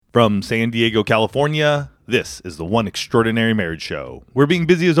From San Diego, California, this is the One Extraordinary Marriage Show, where being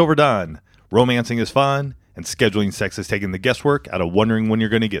busy is overdone, romancing is fun, and scheduling sex is taking the guesswork out of wondering when you're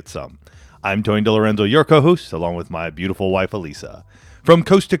going to get some. I'm Tony DeLorenzo, your co-host, along with my beautiful wife, Elisa. From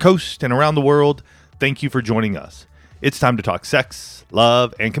coast to coast and around the world, thank you for joining us. It's time to talk sex,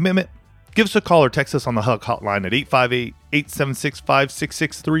 love, and commitment. Give us a call or text us on the HUG hotline at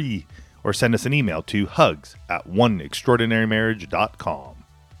 858-876-5663, or send us an email to hugs@oneextraordinarymarriage.com.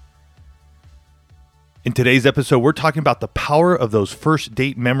 In today's episode, we're talking about the power of those first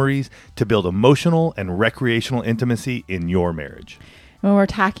date memories to build emotional and recreational intimacy in your marriage. When we're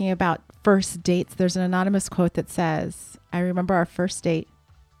talking about first dates, there's an anonymous quote that says, "I remember our first date,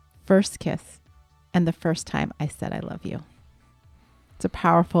 first kiss, and the first time I said I love you." It's a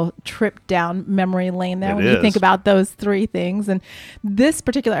powerful trip down memory lane there when you think about those three things. And this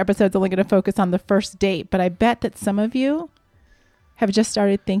particular episode is only going to focus on the first date, but I bet that some of you have just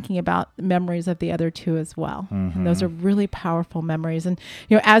started thinking about memories of the other two as well. Mm-hmm. And those are really powerful memories. And,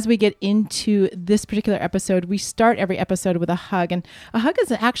 as we get into this particular episode, we start every episode with a hug. And a hug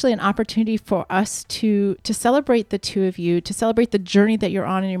is actually an opportunity for us to celebrate the two of you, to celebrate the journey that you're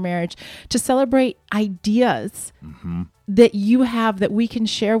on in your marriage, to celebrate ideas that you have that we can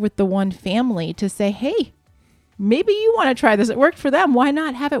share with the one family to say, hey, maybe you want to try this. It worked for them. Why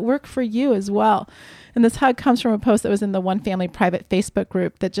not have it work for you as well? And this hug comes from a post that was in the One Family private Facebook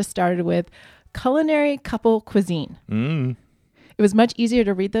group that just started with culinary couple cuisine. It was much easier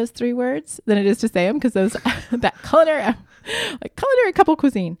to read those three words than it is to say them, because those that culinary couple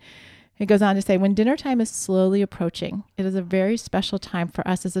cuisine. It goes on to say, when dinner time is slowly approaching, it is a very special time for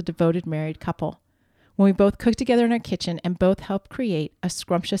us as a devoted married couple, when we both cook together in our kitchen and both help create a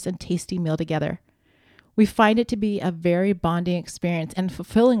scrumptious and tasty meal together. We find it to be a very bonding experience and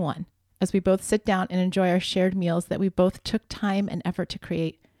fulfilling one, as we both sit down and enjoy our shared meals that we both took time and effort to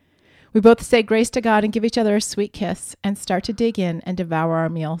create. We both say grace to God and give each other a sweet kiss and start to dig in and devour our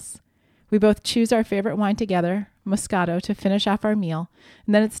meals. We both choose our favorite wine together, Moscato, to finish off our meal.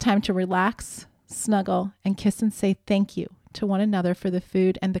 And then it's time to relax, snuggle, and kiss and say thank you to one another for the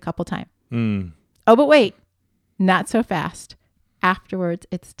food and the couple time. Oh, but wait, not so fast. Afterwards,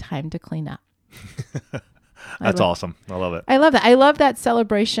 it's time to clean up. That's awesome. I love it. I love that. I love that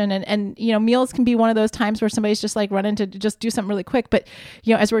celebration. And meals can be one of those times where somebody's just like running to just do something really quick. But,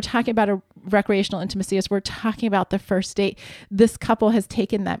 as we're talking about a recreational intimacy, as we're talking about the first date, this couple has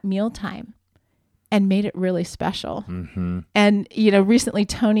taken that meal time and made it really special. And, recently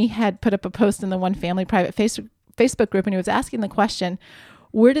Tony had put up a post in the One Family private Facebook group, and he was asking the question,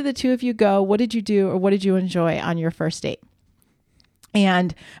 where did the two of you go? What did you do? Or what did you enjoy on your first date?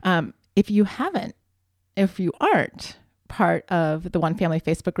 And if you aren't part of the One Family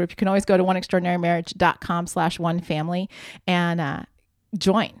Facebook group, you can always go to oneextraordinarymarriage.com/onefamily and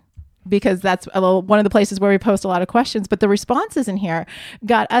join, because that's one of the places where we post a lot of questions. But the responses in here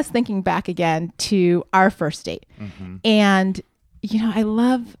got us thinking back again to our first date. And, I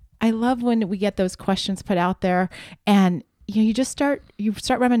love when we get those questions put out there, and you start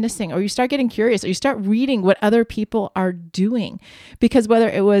reminiscing, or you start getting curious, or you start reading what other people are doing. Because whether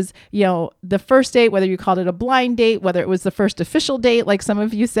it was, the first date, whether you called it a blind date, whether it was the first official date, like some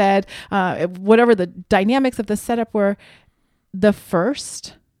of you said, whatever the dynamics of the setup were, the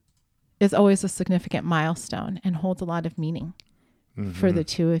first is always a significant milestone and holds a lot of meaning for the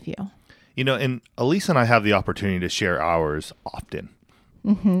two of you. And Elisa and I have the opportunity to share ours often.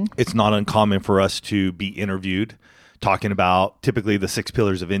 It's not uncommon for us to be interviewed talking about typically the 6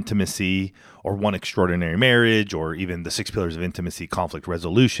 pillars of intimacy, or One Extraordinary Marriage, or even the 6 pillars of intimacy, conflict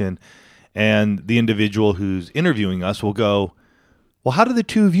resolution. And the individual who's interviewing us will go, well, how did the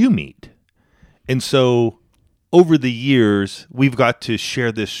two of you meet? And so over the years, we've got to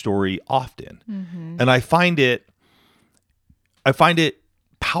share this story often. And I find it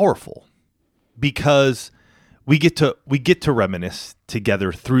powerful, because we get to reminisce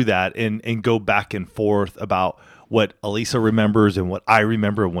together through that and go back and forth about what Elisa remembers and what I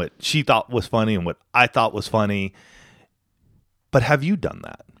remember, and what she thought was funny and what I thought was funny. But have you done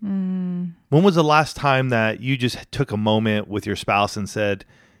that? When was the last time that you just took a moment with your spouse and said,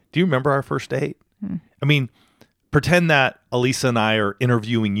 do you remember our first date? I mean, pretend that Elisa and I are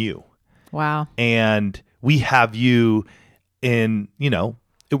interviewing you. Wow. And we have you in,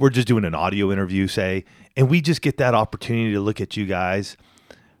 we're just doing an audio interview, say, and we just get that opportunity to look at you guys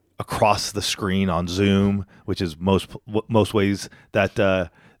across the screen on Zoom, which is most ways that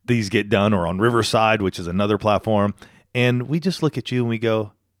these get done, or on Riverside, which is another platform. And we just look at you and we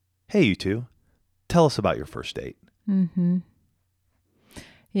go, hey, you two, tell us about your first date.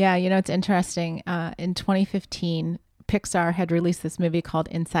 Yeah, it's interesting. In 2015, Pixar had released this movie called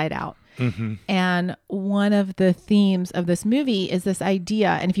Inside Out. And one of the themes of this movie is this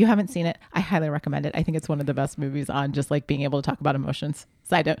idea. And if you haven't seen it, I highly recommend it. I think it's one of the best movies on just like being able to talk about emotions.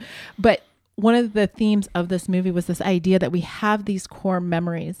 Side note. But one of the themes of this movie was this idea that we have these core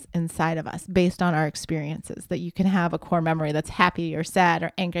memories inside of us based on our experiences, that you can have a core memory that's happy or sad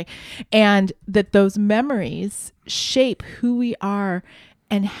or angry, and that those memories shape who we are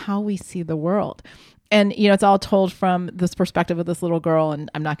and how we see the world. And, you know, it's all told from this perspective of this little girl, and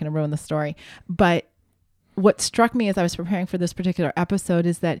I'm not going to ruin the story. But what struck me as I was preparing for this particular episode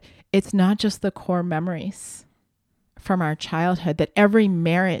is that it's not just the core memories from our childhood, that every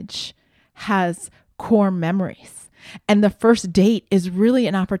marriage has core memories. And the first date is really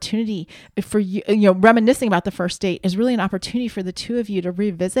an opportunity for you, reminiscing about the first date is really an opportunity for the two of you to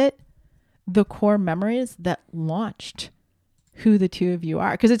revisit the core memories that launched who the two of you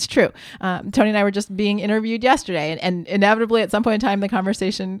are. Because it's true. Tony and I were just being interviewed yesterday, and inevitably at some point in time, the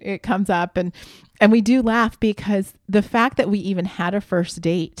conversation, it comes up, and we do laugh because the fact that we even had a first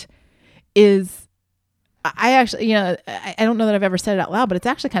date is, I actually, I don't know that I've ever said it out loud, but it's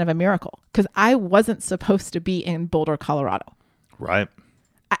actually kind of a miracle because I wasn't supposed to be in Boulder, Colorado. Right.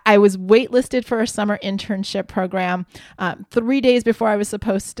 I was waitlisted for a summer internship program. 3 days before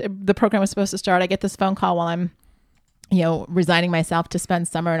the program was supposed to start, I get this phone call while I'm resigning myself to spend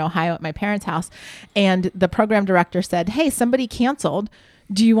summer in Ohio at my parents' house. And the program director said, "Hey, somebody canceled.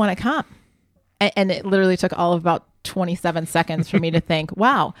 Do you want to come?" And it literally took all of about 27 seconds for me to think,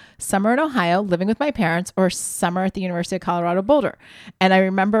 wow, summer in Ohio, living with my parents, or summer at the University of Colorado Boulder. And I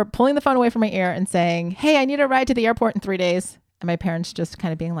remember pulling the phone away from my ear and saying, "Hey, I need a ride to the airport in 3 days." And my parents just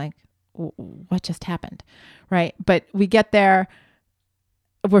kind of being like, "What just happened?" Right. But we get there.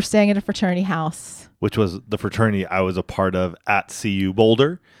 We're staying at a fraternity house, which was the fraternity I was a part of at CU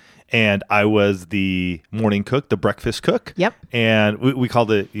Boulder. And I was the morning cook, the breakfast cook. Yep. And we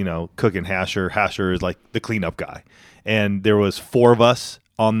called it, cook and Hasher. Hasher is like the cleanup guy. And there was 4 of us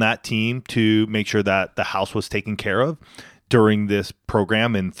on that team to make sure that the house was taken care of during this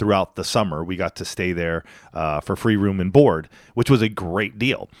program. And throughout the summer, we got to stay there for free room and board, which was a great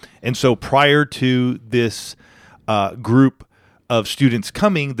deal. And so prior to this group of students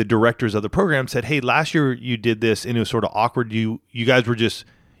coming, the directors of the program said, "Hey, last year you did this and it was sort of awkward. You guys were just,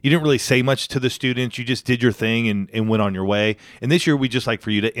 you didn't really say much to the students. You just did your thing and went on your way. And this year we just like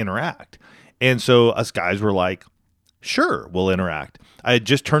for you to interact." And so us guys were like, "Sure, we'll interact." I had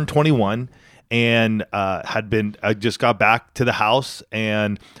just turned 21 and I just got back to the house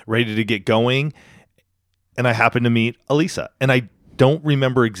and ready to get going. And I happened to meet Elisa, and I don't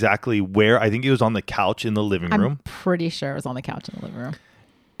remember exactly where. I think it was on the couch in the living room. I'm pretty sure it was on the couch in the living room.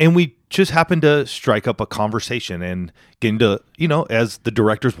 And we just happened to strike up a conversation and get into, as the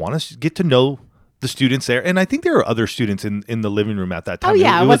directors want us to get to know the students there. And I think there were other students in the living room at that time. Oh,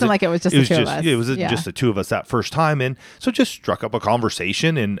 yeah. It wasn't like it was just the two of us. It was just the two of us that first time. And so just struck up a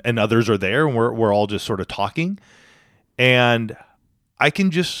conversation, and others are there, and we're all just sort of talking. And I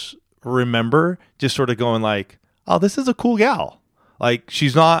can just remember just sort of going like, "Oh, this is a cool gal. Like,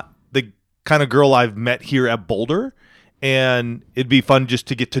 she's not the kind of girl I've met here at Boulder, and it'd be fun just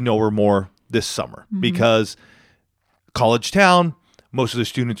to get to know her more this summer." Because college town, most of the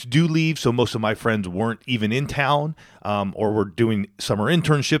students do leave, so most of my friends weren't even in town or were doing summer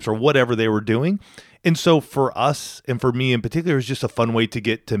internships or whatever they were doing. And so for us, and for me in particular, it was just a fun way to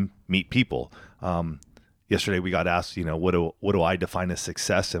get to meet people. Yesterday we got asked, what do I define as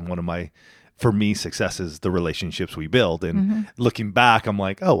success? And for me, success is the relationships we build. And looking back, I'm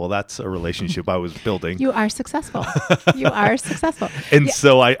like, oh, well, that's a relationship I was building. You are successful. You are successful. And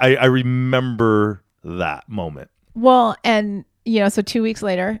so I remember that moment. Well, and, so 2 weeks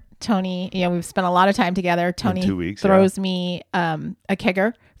later, Tony, we've spent a lot of time together. Tony 2 weeks, throws me a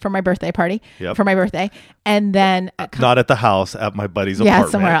kegger for my birthday party, for my birthday. And then... not at the house, at my buddy's apartment.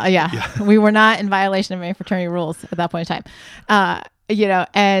 Yeah, somewhere else. Yeah. We were not in violation of any fraternity rules at that point in time.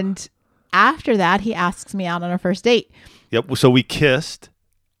 And... after that, he asks me out on our first date. Yep. So we kissed.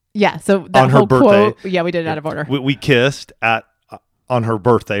 Yeah. So that on her birthday. Quote, we did it out of order. We kissed on her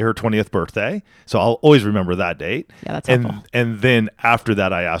birthday, her 20th birthday. So I'll always remember that date. Yeah, that's helpful. And then after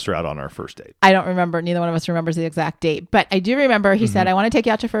that, I asked her out on our first date. I don't remember. Neither one of us remembers the exact date, but I do remember he said, "I want to take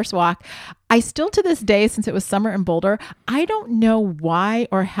you out to First Walk." I still, to this day, since it was summer in Boulder, I don't know why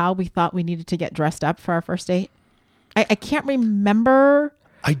or how we thought we needed to get dressed up for our first date. I can't remember.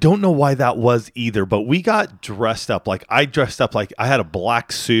 I don't know why that was either, but we got dressed up. Like I dressed up like I had a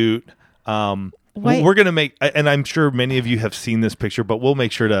black suit. We're going to make, and I'm sure many of you have seen this picture, but we'll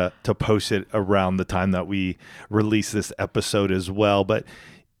make sure to post it around the time that we release this episode as well. But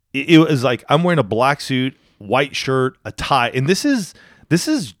it was like, I'm wearing a black suit, white shirt, a tie, and this is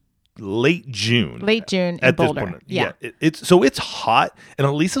late June. Late June in at this Boulder. point. Yeah. It's hot, and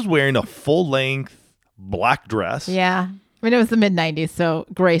Elisa's wearing a full length black dress. Yeah. I mean, it was the mid 90s, so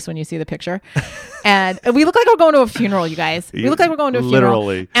grace when you see the picture. And we look like we're going to a funeral, you guys. We look like we're going to a funeral.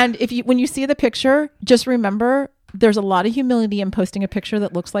 Literally. And when you see the picture, just remember there's a lot of humility in posting a picture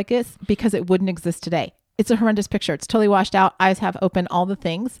that looks like this because it wouldn't exist today. It's a horrendous picture. It's totally washed out. Eyes have open, all the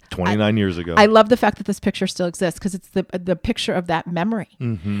things. 29 years ago. I love the fact that this picture still exists because it's the picture of that memory,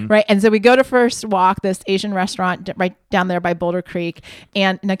 right? And so we go to First Walk, this Asian restaurant right down there by Boulder Creek.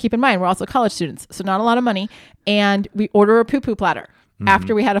 And now keep in mind, we're also college students, so not a lot of money. And we order a poo-poo platter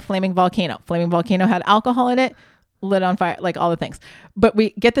after we had a Flaming Volcano. Flaming Volcano had alcohol in it, lit on fire, like all the things. But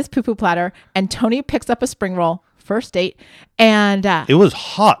we get this poo-poo platter, and Tony picks up a spring roll. First date, and it was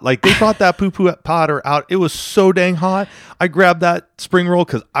hot. Like they brought that poo-poo powder out. It was so dang hot. I grabbed that spring roll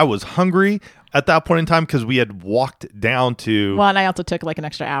because I was hungry at that point in time because we had walked down to. Well, and I also took like an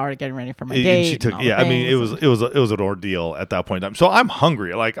extra hour getting ready for my date. She took, I mean, it was an ordeal at that point in time. So I'm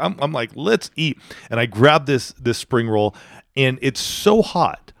hungry. Like I'm like, let's eat. And I grabbed this spring roll, and it's so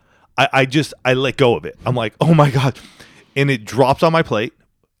hot. I let go of it. I'm like, oh my god, and it drops on my plate,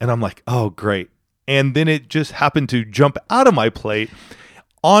 and I'm like, oh great. And then it just happened to jump out of my plate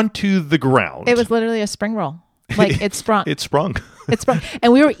onto the ground. It was literally a spring roll. Like it sprung. It sprung. It sprung.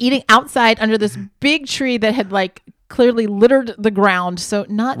 And we were eating outside under this big tree that had like clearly littered the ground. So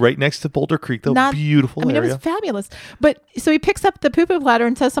not right next to Boulder Creek, though. Beautiful area. It was fabulous. But so he picks up the poo-poo platter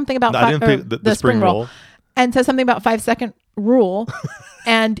and says something about the spring roll and says something about 5-second rule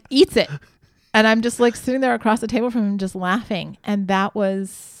and eats it. And I'm just like sitting there across the table from him just laughing. And that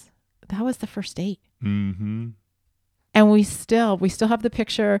was the first date. Mm-hmm. And we still have the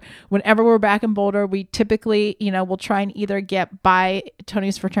picture. Whenever we're back in Boulder, we typically, we'll try and either get by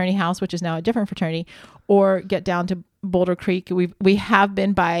Tony's fraternity house, which is now a different fraternity, or get down to Boulder Creek. We have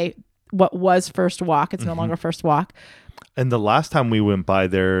been by what was First Walk. It's no longer First Walk. And the last time we went by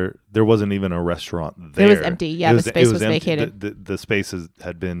there wasn't even a restaurant there. It was empty. Yeah, the space was vacated. The spaces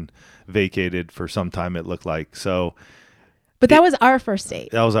had been vacated for some time, it looked like. So... But that was our first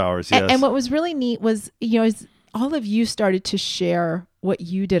date. That was ours, yes. And what was really neat was, as all of you started to share what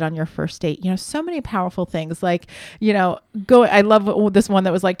you did on your first date, so many powerful things like, I love this one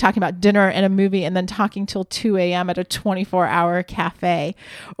that was like talking about dinner and a movie and then talking till 2 a.m. at a 24-hour cafe,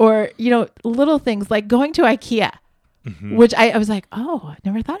 or, little things like going to IKEA. Mm-hmm. Which I was like, oh, I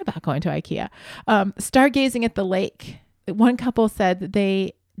never thought about going to IKEA. Stargazing at the lake. One couple said that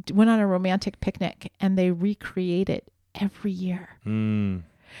they went on a romantic picnic and they recreated every year. And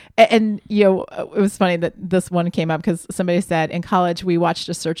it was funny that this one came up because somebody said in college we watched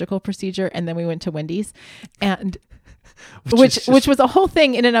a surgical procedure and then we went to Wendy's, and which was a whole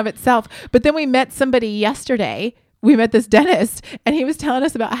thing in and of itself. But then we met somebody yesterday. We met this dentist, and he was telling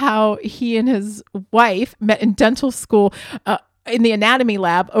us about how he and his wife met in dental school in the anatomy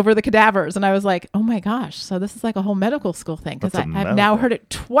lab over the cadavers. And I was like, oh my gosh, so this is like a whole medical school thing, because I've now heard it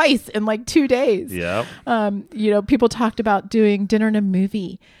twice in like 2 days. Yeah. People talked about doing dinner and a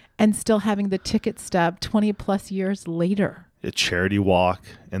movie and still having the ticket stub 20 plus years later. A charity walk,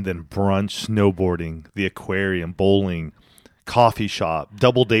 and then brunch, snowboarding, the aquarium, bowling, coffee shop,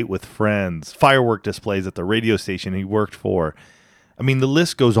 double date with friends, firework displays at the radio station he worked for. I mean, the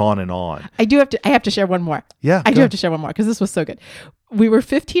list goes on and on. I have to share one more. Yeah. I do have to share one more because this was so good. We were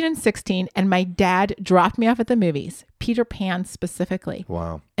 15 and 16 and my dad dropped me off at the movies, Peter Pan specifically.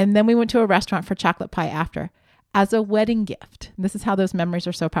 Wow. And then we went to a restaurant for chocolate pie after. As a wedding gift, this is how those memories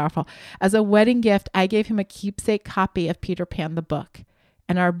are so powerful. As a wedding gift, I gave him a keepsake copy of Peter Pan, the book.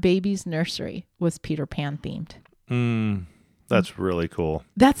 And our baby's nursery was Peter Pan themed. That's really cool.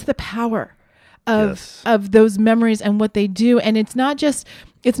 That's the power of those memories and what they do. And it's not just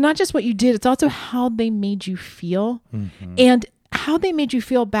what you did, it's also how they made you feel. Mm-hmm. And how they made you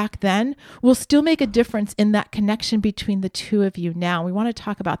feel back then will still make a difference in that connection between the two of you now. We want to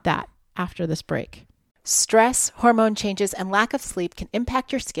talk about that after this break. Stress, hormone changes, and lack of sleep can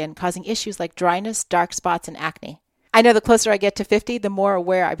impact your skin, causing issues like dryness, dark spots, and acne. I know the closer I get to 50, the more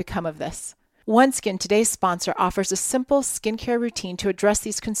aware I become of this. OneSkin, today's sponsor, offers a simple skincare routine to address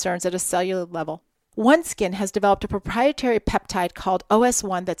these concerns at a cellular level. OneSkin has developed a proprietary peptide called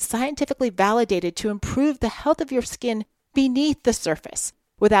OS1 that's scientifically validated to improve the health of your skin beneath the surface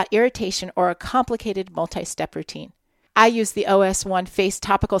without irritation or a complicated multi-step routine. I use the OS1 face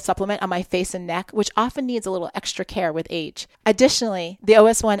topical supplement on my face and neck, which often needs a little extra care with age. Additionally, the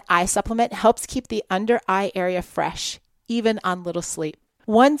OS1 eye supplement helps keep the under eye area fresh, even on little sleep.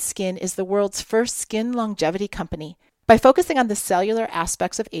 OneSkin is the world's first skin longevity company. By focusing on the cellular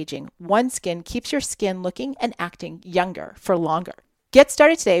aspects of aging, OneSkin keeps your skin looking and acting younger for longer. Get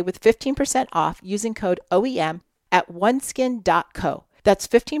started today with 15% off using code OEM at oneskin.co. That's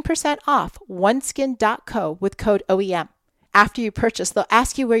 15% off oneskin.co with code OEM. After you purchase, they'll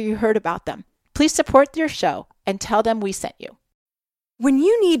ask you where you heard about them. Please support your show and tell them we sent you. When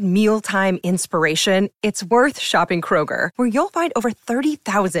you need mealtime inspiration, it's worth shopping Kroger, where you'll find over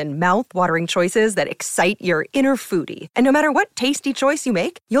 30,000 mouth-watering choices that excite your inner foodie. And no matter what tasty choice you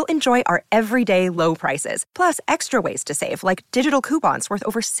make, you'll enjoy our everyday low prices, plus extra ways to save, like digital coupons worth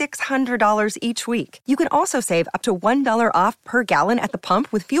over $600 each week. You can also save up to $1 off per gallon at the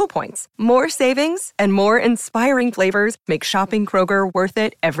pump with fuel points. More savings and more inspiring flavors make shopping Kroger worth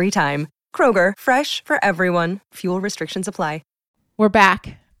it every time. Kroger, fresh for everyone. Fuel restrictions apply. We're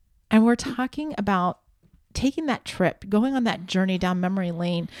back, and we're talking about taking that trip, going on that journey down memory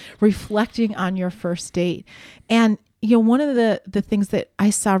lane, reflecting on your first date. And, one of the things that I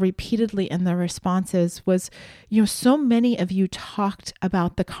saw repeatedly in the responses was, so many of you talked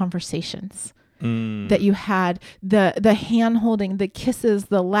about the conversations that you had, the hand holding, the kisses,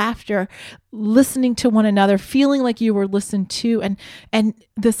 the laughter, listening to one another, feeling like you were listened to, and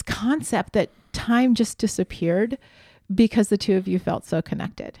this concept that time just disappeared because the two of you felt so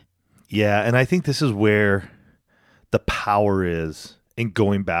connected. Yeah, and I think this is where the power is in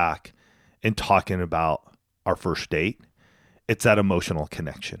going back and talking about our first date. It's that emotional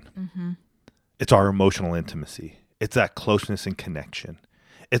connection. Mm-hmm. It's our emotional intimacy. It's that closeness and connection.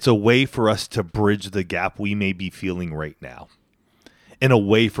 It's a way for us to bridge the gap we may be feeling right now. In a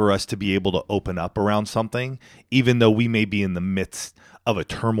way for us to be able to open up around something, even though we may be in the midst of a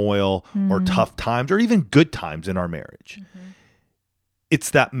turmoil or tough times or even good times in our marriage. Mm-hmm. It's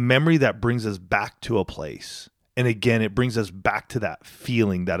that memory that brings us back to a place. And again, it brings us back to that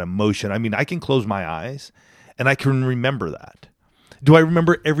feeling, that emotion. I mean, I can close my eyes and I can remember that. Do I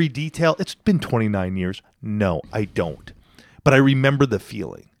remember every detail? It's been 29 years. No, I don't. But I remember the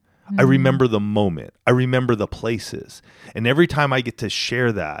feeling. I remember the moment. I remember the places. And every time I get to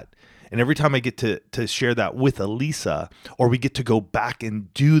share that, and every time I get to share that with Elisa, or we get to go back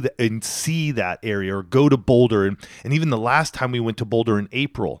and do that and see that area, or go to Boulder, and even the last time we went to Boulder in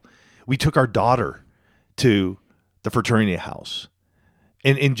April, we took our daughter to the fraternity house,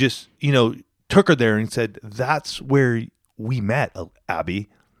 and just took her there and said, "That's where we met, Abby.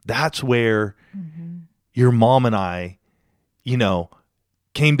 That's where your mom and I,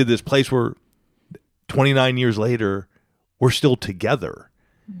 came to this place where 29 years later we're still together."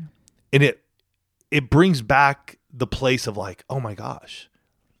 And it brings back the place of like, oh my gosh,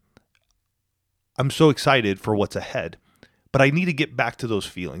 I'm so excited for what's ahead, but I need to get back to those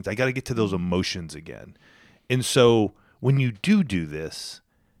feelings. I got to get to those emotions again. And so when you do this,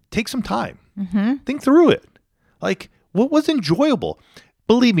 take some time, think through it. Like, what was enjoyable?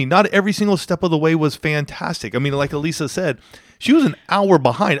 Believe me, not every single step of the way was fantastic. I mean, like Elisa said, she was an hour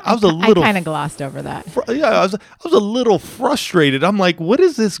behind. I kind of glossed over that. I was a little frustrated. I'm like, what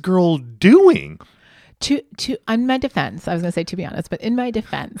is this girl doing? On my defense, I was going to say to be honest, but in my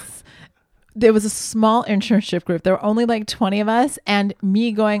defense, there was a small internship group. There were only like 20 of us, and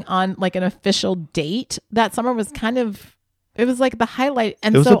me going on like an official date that summer was it was like the highlight.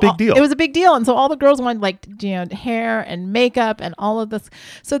 And it was a big deal. It was a big deal. And so all the girls wanted like, hair and makeup and all of this.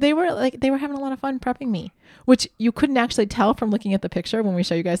 So they were having a lot of fun prepping me, which you couldn't actually tell from looking at the picture. When we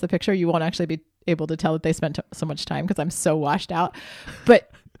show you guys the picture, you won't actually be able to tell that they spent so much time because I'm so washed out. But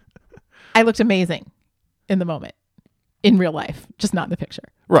I looked amazing in the moment, in real life, just not in the picture.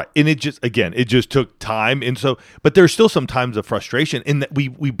 Right. And it just took time. And so, but there's still some times of frustration, and that we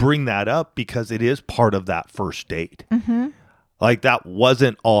bring that up because it is part of that first date. Mm-hmm. Like, that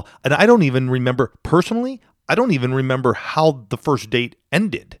wasn't all. And I don't even remember personally, how the first date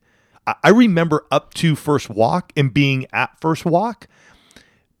ended. I remember up to first walk and being at first walk.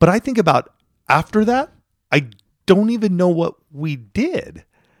 But I think about after that, I don't even know what we did.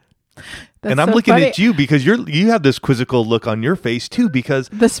 That's and I'm so looking funny. at you because you have this quizzical look on your face too, because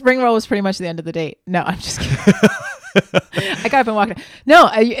the spring roll was pretty much the end of the date. No, I'm just kidding. I got up and walked.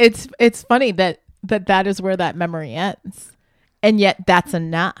 No, it's funny that is where that memory ends. And yet that's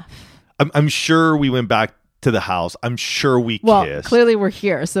enough. I'm sure we went back to the house. I'm sure we kissed. Well, clearly we're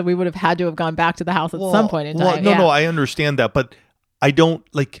here, so we would have had to have gone back to the house at some point in time. No, I understand that, but I don't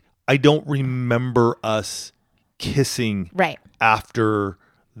remember us kissing right after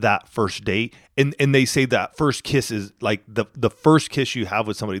that first date. And they say that first kiss is like the first kiss you have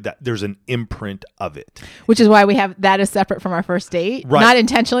with somebody, that there's an imprint of it. Which is why we have that is separate from our first date. Right. Not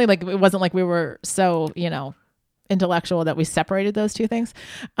intentionally, like it wasn't like we were so, intellectual that we separated those two things.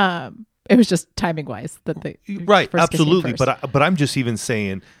 It was just timing wise that the right, first kiss came absolutely. first. But I'm just even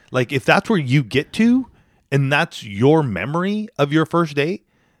saying, like, if that's where you get to, and that's your memory of your first date,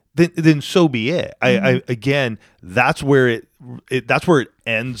 then so be it. I again, that's where it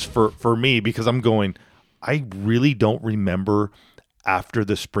ends for me, because I'm going, I really don't remember after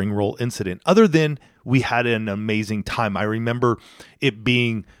the spring roll incident, other than we had an amazing time. I remember it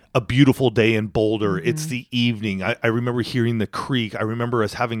being a beautiful day in Boulder. Mm-hmm. It's the evening. I remember hearing the creek. I remember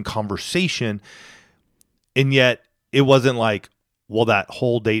us having conversation, and yet it wasn't like, well, that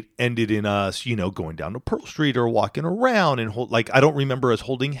whole date ended in us, going down to Pearl Street or walking around and I don't remember us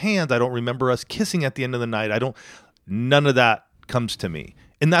holding hands. I don't remember us kissing at the end of the night. None of that comes to me,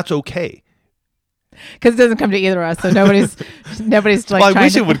 and that's okay. Because it doesn't come to either of us, so nobody's like. Well, I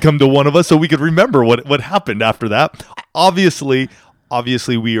wish it would come to one of us so we could remember what happened after that. Obviously,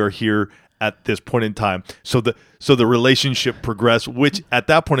 we are here at this point in time. So the relationship progressed, which at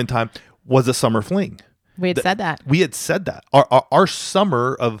that point in time was a summer fling. We had said that. We had said that. Our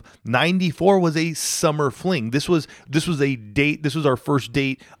summer of '94 was a summer fling. This was a date. This was our first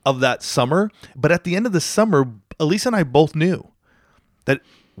date of that summer. But at the end of the summer, Elisa and I both knew that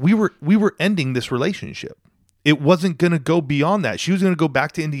we were ending this relationship. It wasn't going to go beyond that. She was going to go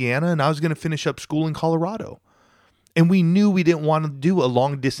back to Indiana, and I was going to finish up school in Colorado. And we knew we didn't want to do a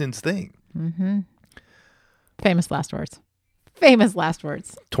long distance thing. Mm-hmm. Famous last words.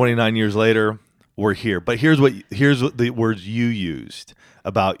 29 years later, we're here. But here's what the words you used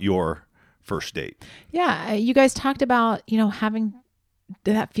about your first date. Yeah, you guys talked about, having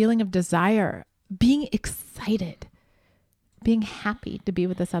that feeling of desire, being excited, being happy to be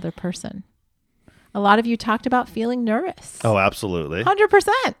with this other person. A lot of you talked about feeling nervous. Oh, absolutely.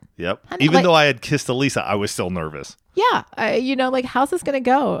 100%. Yep. Even though I had kissed Elisa, I was still nervous. Yeah. How's this going to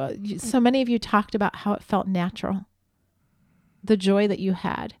go? So many of you talked about how it felt natural. The joy that you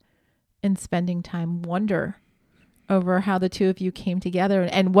had in spending time, wonder over how the two of you came together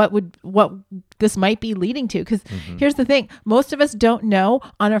and what this might be leading to. Because here's the thing. Most of us don't know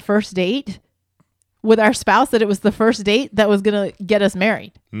on a first date with our spouse that it was the first date that was going to get us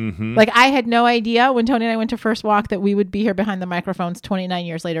married. Mm-hmm. Like, I had no idea when Tony and I went to First Walk that we would be here behind the microphones 29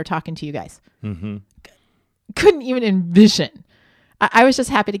 years later talking to you guys. Mm-hmm. Couldn't even envision. I was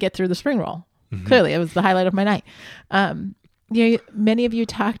just happy to get through the spring roll. Mm-hmm. Clearly, it was the highlight of my night. Many of you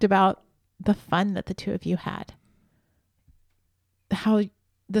talked about the fun that the two of you had. How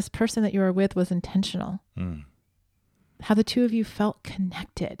this person that you were with was intentional. Mm. How the two of you felt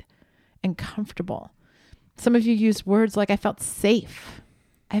connected and comfortable. Some of you used words like, I felt safe.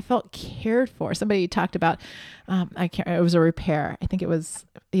 I felt cared for. Somebody talked about, it was a repair. I think it was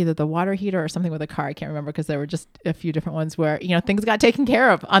either the water heater or something with a car. I can't remember, because there were just a few different ones where, things got taken care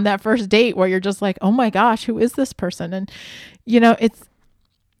of on that first date where you're just like, oh my gosh, who is this person? And,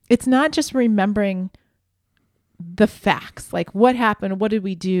 it's not just remembering the facts, like what happened, what did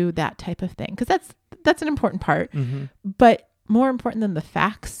we do, that type of thing. Because that's an important part. Mm-hmm. But more important than the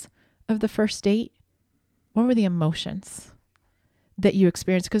facts of the first date, what were the emotions that you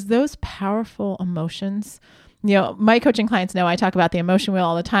experienced? Because those powerful emotions, my coaching clients know I talk about the emotion wheel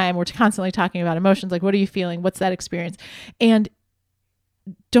all the time. We're constantly talking about emotions. Like, what are you feeling? What's that experience? And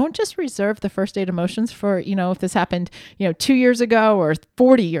don't just reserve the first date emotions for, if this happened, 2 years ago or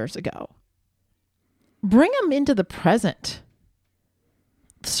 40 years ago. Bring them into the present.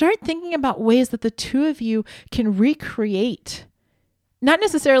 Start thinking about ways that the two of you can recreate. Not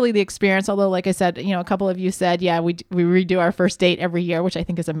necessarily the experience, although, like I said, a couple of you said, yeah, we redo our first date every year, which I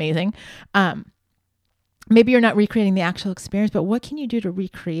think is amazing. Maybe you're not recreating the actual experience, but what can you do to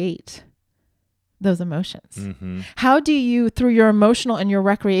recreate those emotions? Mm-hmm. How do you, through your emotional and your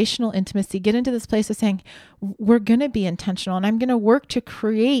recreational intimacy, get into this place of saying, we're going to be intentional, and I'm going to work to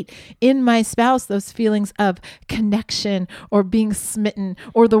create in my spouse those feelings of connection or being smitten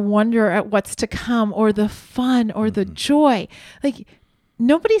or the wonder at what's to come or the fun or the joy. Like,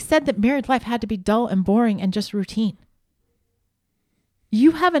 nobody said that married life had to be dull and boring and just routine.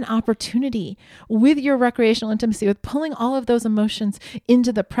 You have an opportunity with your recreational intimacy, with pulling all of those emotions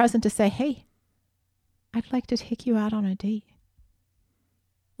into the present to say, hey, I'd like to take you out on a date.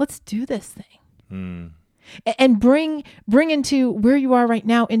 Let's do this thing. And bring into where you are right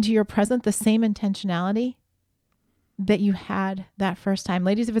now, into your present, the same intentionality that you had that first time.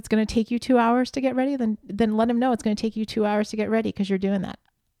 Ladies, if it's going to take you 2 hours to get ready, then let him know it's going to take you 2 hours to get ready because you're doing that.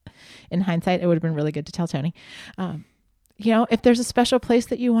 In hindsight, it would have been really good to tell Tony. If there's a special place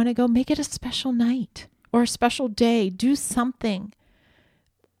that you want to go, make it a special night or a special day. Do something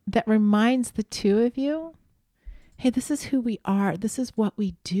that reminds the two of you, hey, this is who we are. This is what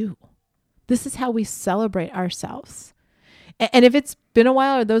we do. This is how we celebrate ourselves. And if it's been a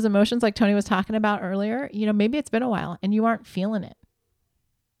while, or those emotions like Tony was talking about earlier, maybe it's been a while and you aren't feeling it.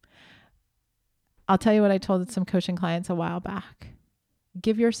 I'll tell you what I told some coaching clients a while back.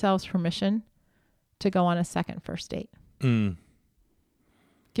 Give yourselves permission to go on a second first date.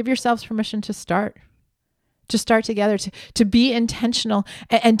 Give yourselves permission to start together, to be intentional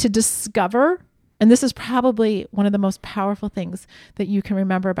and to discover. And this is probably one of the most powerful things that you can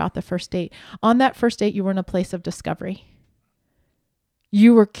remember about the first date. On that first date, you were in a place of discovery.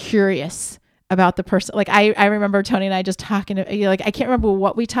 You were curious about the person. Like I remember Tony and I just talking to, I can't remember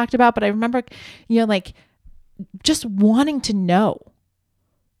what we talked about, but I remember, just wanting to know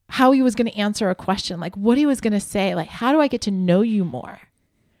how he was going to answer a question, like what he was going to say, like, how do I get to know you more?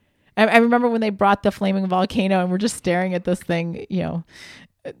 I remember when they brought the flaming volcano and we're just staring at this thing,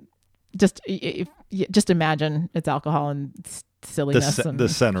 just imagine it's alcohol and silliness. The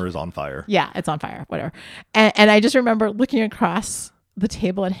center is on fire. Yeah, it's on fire, whatever. And I just remember looking across the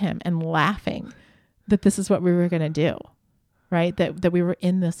table at him and laughing that this is what we were going to do, right? That we were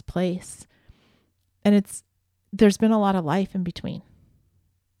in this place. And there's been a lot of life in between.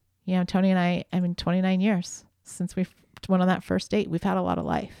 Tony and I 29 years since we went on that first date. We've had a lot of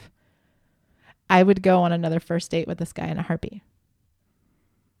life. I would go on another first date with this guy in a heartbeat.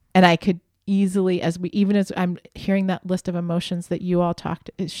 And I could easily, as I'm hearing that list of emotions that you all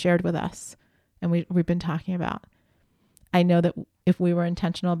shared with us, and we've been talking about, I know that if we were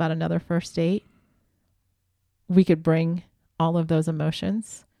intentional about another first date, we could bring all of those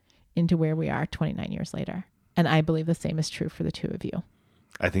emotions into where we are 29 years later. And I believe the same is true for the two of you.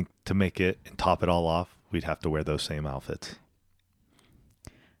 I think to make it and top it all off, we'd have to wear those same outfits.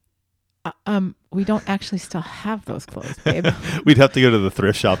 We don't actually still have those clothes, babe. We'd have to go to the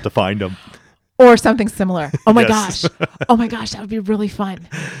thrift shop to find them. Or something similar. Oh my Yes. gosh. Oh my gosh, that would be really fun.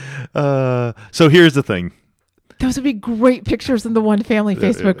 So here's the thing. Those would be great pictures in the One Family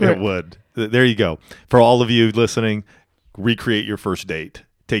Facebook group. It would. There you go. For all of you listening, recreate your first date.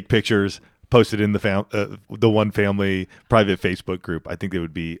 Take pictures, post it in the One Family private Facebook group. I think it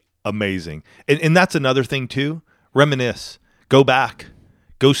would be amazing. And that's another thing too. Reminisce. Go back.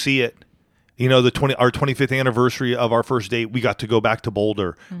 Go see it. Our 25th anniversary of our first date, we got to go back to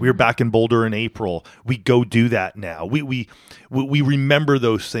Boulder. Mm-hmm. We were back in Boulder in April. We go do that now. We remember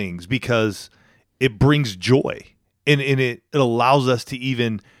those things because it brings joy and it allows us to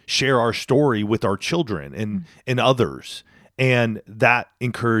even share our story with our children and others. And that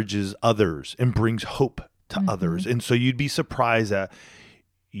encourages others and brings hope to others. And so you'd be surprised at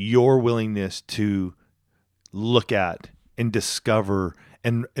your willingness to look at and discover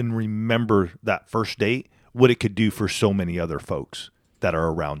and remember that first date, what it could do for so many other folks that are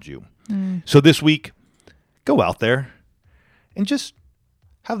around you. So this week, go out there and just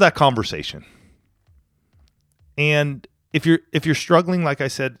have that conversation. And if you're struggling, like I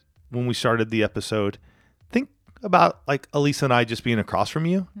said when we started the episode, think about like Elisa and I just being across from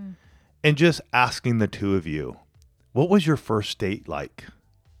you and just asking the two of you, what was your first date like?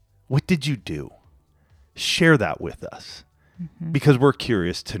 What did you do? Share that with us. Because we're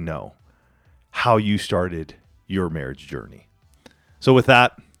curious to know how you started your marriage journey. So with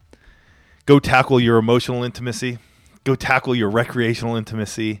that, go tackle your emotional intimacy, go tackle your recreational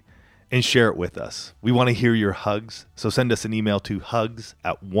intimacy, and share it with us. We want to hear your hugs. So send us an email to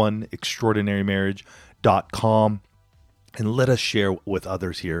hugs@oneextraordinarymarriage.com and let us share with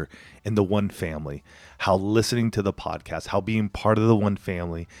others here in the One Family how listening to the podcast, how being part of the One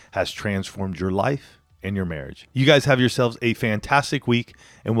Family has transformed your life and your marriage. You guys have yourselves a fantastic week,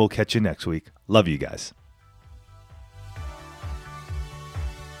 and we'll catch you next week. Love you guys.